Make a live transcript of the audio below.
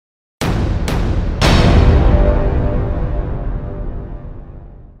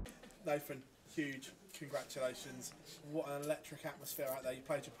Nathan, huge congratulations. What an electric atmosphere out there. You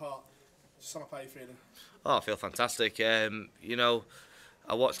played your part. Sum up how you're feeling. Oh, I feel fantastic. You know,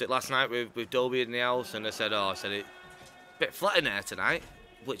 I watched it last night with Dobie in the house, and I said it a bit flat in there tonight,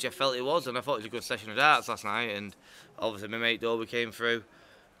 which I felt it was, and I thought it was a good session of darts last night. And obviously my mate Dobie came through,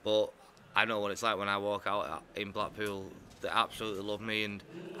 but I know what it's like when I walk out in Blackpool. They absolutely love me, and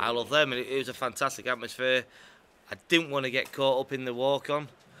I love them, and it was a fantastic atmosphere. I didn't want to get caught up in the walk-on,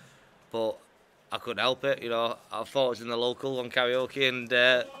 but I couldn't help it. You know, I thought it was in the local on karaoke, and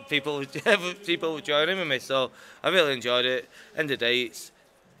people were joining with me, so I really enjoyed it. End of the day, it's,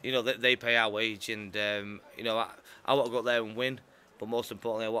 you know, they pay our wage, and you know, I want to go up there and win, but most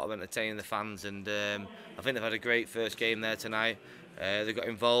importantly, I want to entertain the fans, and I think they've had a great first game there tonight. They got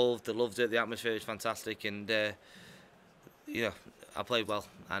involved, they loved it, the atmosphere is fantastic, and you know, I played well,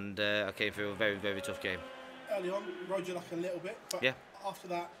 and I came through a very, very tough game. Early on, rode your luck a little bit, but yeah, after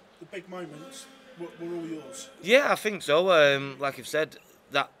that, the big moments were all yours. Yeah, I think so. Like I've said,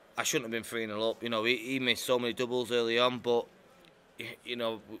 that I shouldn't have been 3-0 up. You know, he missed so many doubles early on, but you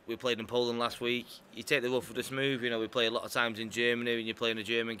know, we played in Poland last week. You take the rough with the smooth. You know, we play a lot of times in Germany. When you're playing a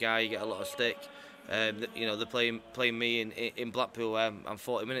German guy, you get a lot of stick. You know, they're playing me in Blackpool. I'm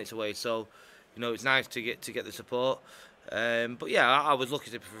 40 minutes away, so you know, it's nice to get the support. But yeah, I was lucky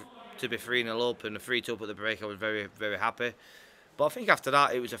to be 3-0 up, and a 3-2 up at the break. I was very, very happy. But I think after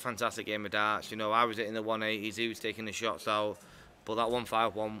that, it was a fantastic game of darts. You know, I was hitting the 180s, he was taking the shots out. But that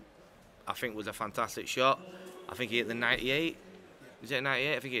 151, I think, was a fantastic shot. I think he hit the 98. Was it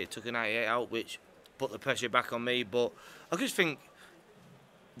 98? I think he took a 98 out, which put the pressure back on me. But I just think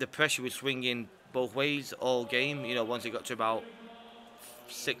the pressure was swinging both ways all game. You know, once it got to about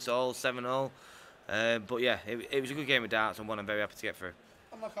 6-all, 7-all. But yeah, it was a good game of darts, and one I'm very happy to get through.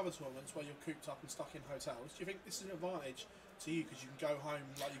 Unlike other tournaments where you're cooped up and stuck in hotels, do you think this is an advantage to you because you can go home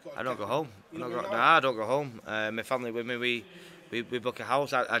like you've got? I don't go home. I don't go home. My family with me, we book a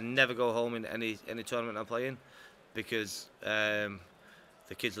house. I never go home in any tournament I play in because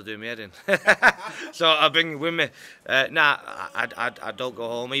the kids will do me head in. So I bring it with me. I don't go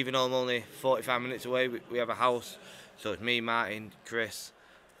home, even though I'm only 45 minutes away. We have a house, so it's me, Martin, Chris,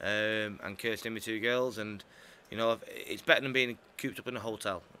 and Kirsten, my two girls, and you know, it's better than being cooped up in a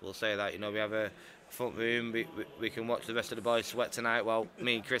hotel. We'll say that. You know, we have a front room. We can watch the rest of the boys sweat tonight while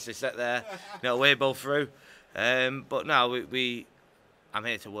me and Chris sit there. You know, we're both through. But now I'm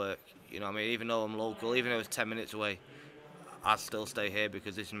here to work. You know what I mean? Even though I'm local, even though it's 10 minutes away, I still stay here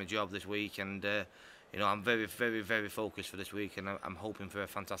because this is my job this week, and you know, I'm very, very, very focused for this week, and I'm hoping for a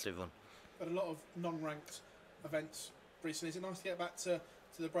fantastic run. But a lot of non-ranked events recently. Is it nice to get back to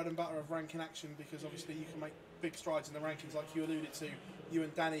the bread and butter of ranking action, because obviously you can make big strides in the rankings, like you alluded to. You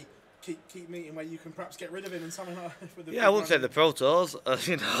and Danny keep meeting where you can perhaps get rid of him and something like that. Yeah, I wouldn't say the Pro Tours.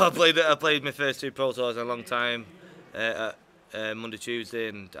 You know, I played my first 2 Pro Tours in a long time. Monday, Tuesday,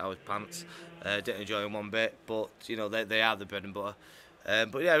 and I was pants. Didn't enjoy them one bit, but you know, they are the bread and butter.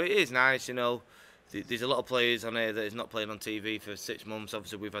 But yeah, it is nice. You know, there's a lot of players on here that is not playing on TV for 6 months.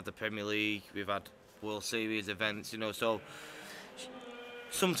 Obviously, we've had the Premier League, we've had World Series events. You know, so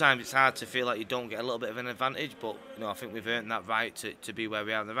sometimes it's hard to feel like you don't get a little bit of an advantage, but you know, I think we've earned that right to be where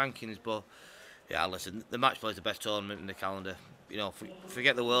we are in the rankings. But yeah, listen, the Matchplay is the best tournament in the calendar. You know,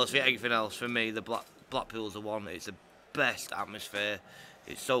 forget the Worlds, forget everything else. For me, the Blackpool's the one. It's the best atmosphere.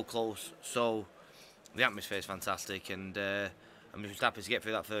 It's so close, so the atmosphere is fantastic, and I'm just happy to get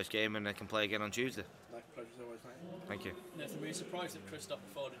through that first game, and I can play again on Tuesday. Pleasure as always, mate. Thank you. Nathan, were you surprised that Krzysztof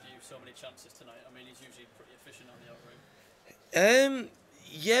afforded you so many chances tonight? I mean, he's usually pretty efficient on the outroom.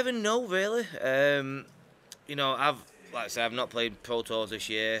 Yeah and no, really. You know, like I said, I've not played Pro Tours this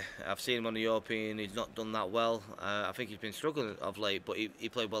year. I've seen him on the European. He's not done that well. I think he's been struggling of late, but he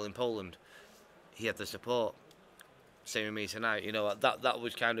played well in Poland. He had the support. Same with me tonight. You know, that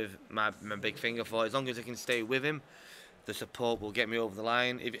was kind of my big thing. I thought, as long as I can stay with him, the support will get me over the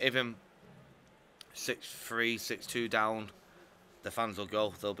line. If I'm 6-3, 6-2 down, the fans will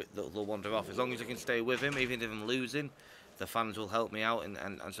go. They'll wander off. As long as I can stay with him, even if I'm losing, the fans will help me out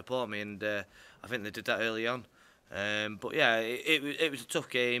and support me, and I think they did that early on. But yeah, it was a tough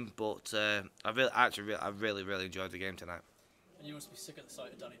game, but I really enjoyed the game tonight. And you must be sick at the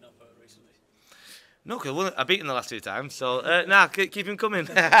sight of Danny not recently. No, because I beat him the last 2 times, so keep him coming.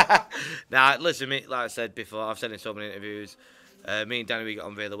 Listen, mate, like I said before, I've said in so many interviews, me and Danny, we got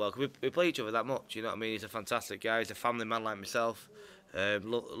on really well. We play each other that much, you know what I mean? He's a fantastic guy, he's a family man like myself,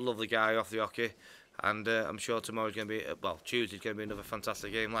 lovely guy off the hockey. And I'm sure tomorrow's going to be, Tuesday's going to be another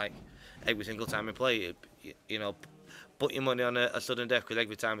fantastic game, like every single time we play. You know, put your money on a sudden death because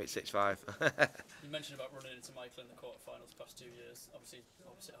every time it's 6-5. You mentioned about running into Michael in the quarterfinals past 2 years. Obviously,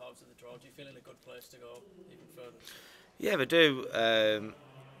 opposite halves of the draw. Do you feel in a good place to go even further? Yeah, I do.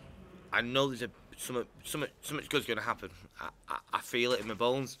 I know there's something good's going to happen. I feel it in my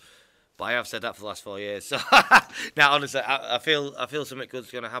bones. But I have said that for the last 4 years. So now, honestly, I feel something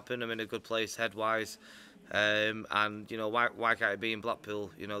good's going to happen. I'm in a good place head-wise, and you know why can't it be in Blackpool?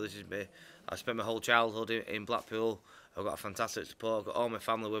 You know, this is me. I spent my whole childhood in Blackpool. I've got a fantastic support. I've got all my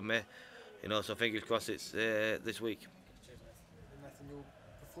family with me. You know, so fingers crossed it's this week. Cheers, Nathan, your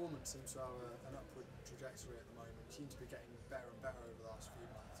performance seems to have an upward trajectory at the moment. You seem to be getting better and better over the last few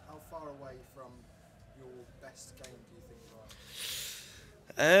months. How far away from your best game do you think you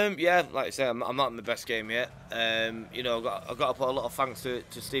are? Yeah, like I say, I'm not in my best game yet. You know, I've got to put a lot of thanks to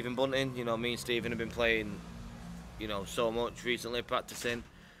Stephen Bunting. You know, me and Stephen have been playing, you know, so much recently, practicing.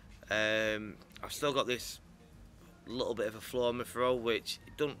 I've still got this little bit of a flaw in my throw, which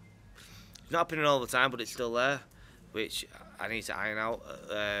it's not happening all the time, but it's still there, which I need to iron out,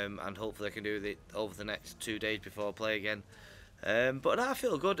 and hopefully I can do it over the next 2 days before I play again. But I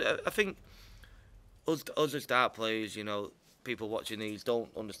feel good. I think us as dart players, you know, people watching these don't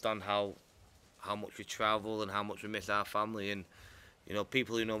understand how much we travel and how much we miss our family, and you know,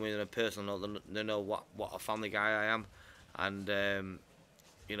 people who know me on a personal note, they know what a family guy I am, and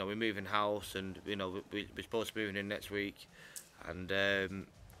you know, we're moving house, and you know, we're supposed to be moving in next week, and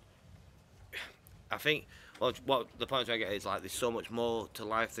I think what the point I'm trying to get is, like, there's so much more to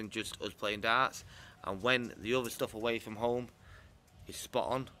life than just us playing darts, and when the other stuff away from home is spot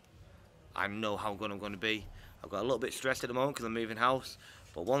on, I know how good I'm going to be. I've got a little bit stressed at the moment because I'm moving house,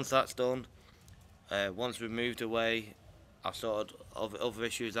 but once that's done, once we've moved away, I've sorted other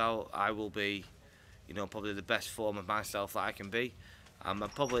issues out, I will be, you know, probably the best form of myself that I can be. I'm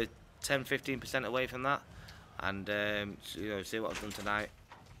probably 10-15% away from that, and you know, see what I've done tonight.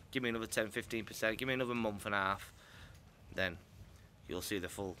 Give me another 10-15%, give me another month and a half, then you'll see the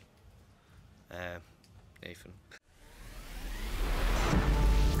full